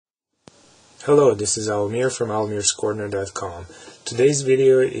Hello, this is Almir from almirscorner.com. Today's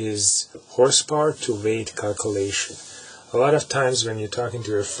video is horsepower to weight calculation. A lot of times when you're talking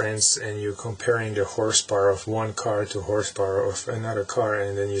to your friends and you're comparing the horsepower of one car to horsepower of another car,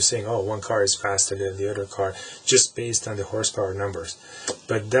 and then you're saying, oh, one car is faster than the other car just based on the horsepower numbers.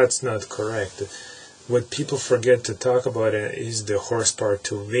 But that's not correct. What people forget to talk about is the horsepower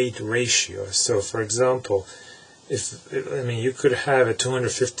to weight ratio. So for example, you could have a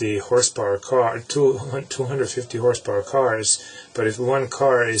 250 horsepower car, 250 horsepower cars, but if one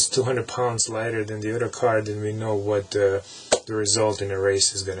car is 200 pounds lighter than the other car, then we know what the result in a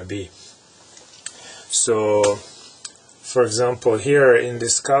race is going to be. So, for example, here in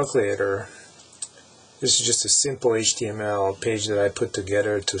this calculator, this is just a simple HTML page that I put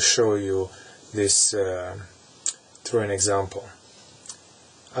together to show you this through an example.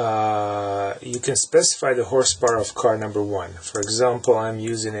 You can specify the horsepower of car number 1. For example, I'm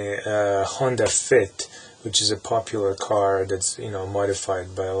using a Honda Fit, which is a popular car that's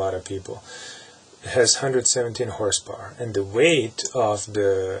modified by a lot of people. It has 117 horsepower, and the weight of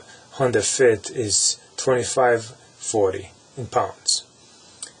the Honda Fit is 2540 in pounds.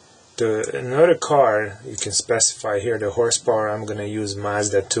 Another car you can specify here the horsepower. I'm going to use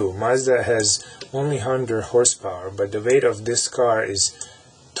Mazda 2. Mazda has only 100 horsepower, but the weight of this car is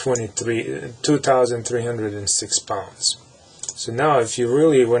 2,306 pounds. So now if you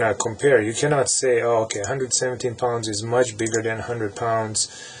really want to compare, you cannot say, oh, okay, 117 pounds is much bigger than 100 pounds.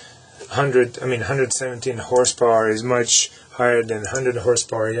 117 horsepower is much higher than 100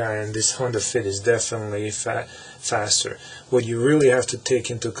 horsepower, yeah, and this Honda Fit is definitely faster. What you really have to take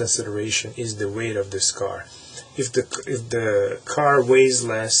into consideration is the weight of this car. If the car weighs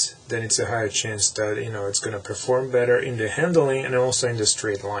less, then it's a higher chance that it's going to perform better in the handling and also in the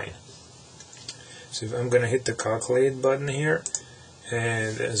straight line. So if I'm going to hit the calculate button here,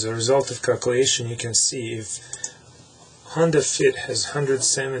 and as a result of calculation, you can see if Honda Fit has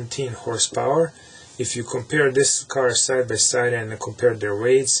 117 horsepower. If you compare this car side by side and compare their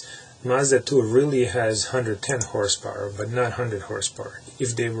weights, Mazda 2 really has 110 horsepower, but not 100 horsepower.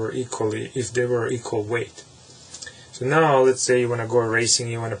 If they were equal weight. So now, let's say you want to go racing,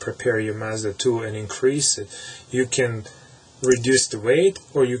 you want to prepare your Mazda 2 and increase it. You can reduce the weight,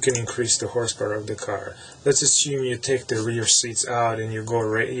 or you can increase the horsepower of the car. Let's assume you take the rear seats out and you go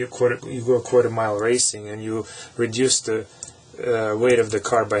quarter mile racing, and you reduce the weight of the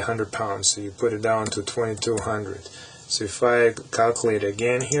car by 100 pounds. So you put it down to 2200. So if I calculate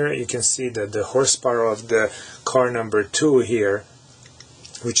again here, you can see that the horsepower of the car number 2 here,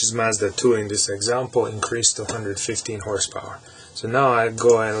 which is Mazda 2 in this example, increased to 115 horsepower. So now I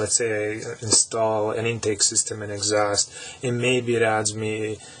go and let's say I install an intake system and exhaust, and maybe it adds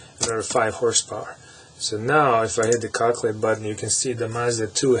me another 5 horsepower. So now if I hit the calculate button, you can see the Mazda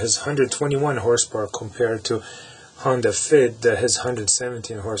 2 has 121 horsepower compared to Honda Fit that has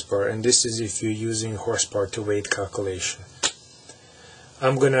 117 horsepower, and this is if you're using horsepower to weight calculation.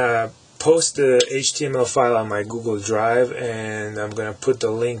 I'm gonna post the HTML file on my Google Drive, and I'm going to put the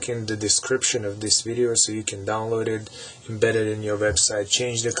link in the description of this video so you can download it, embed it in your website,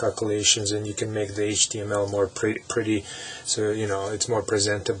 change the calculations, and you can make the HTML more pretty so it's more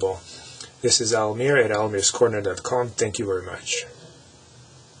presentable. This is Almir at almirscorner.com. Thank you very much.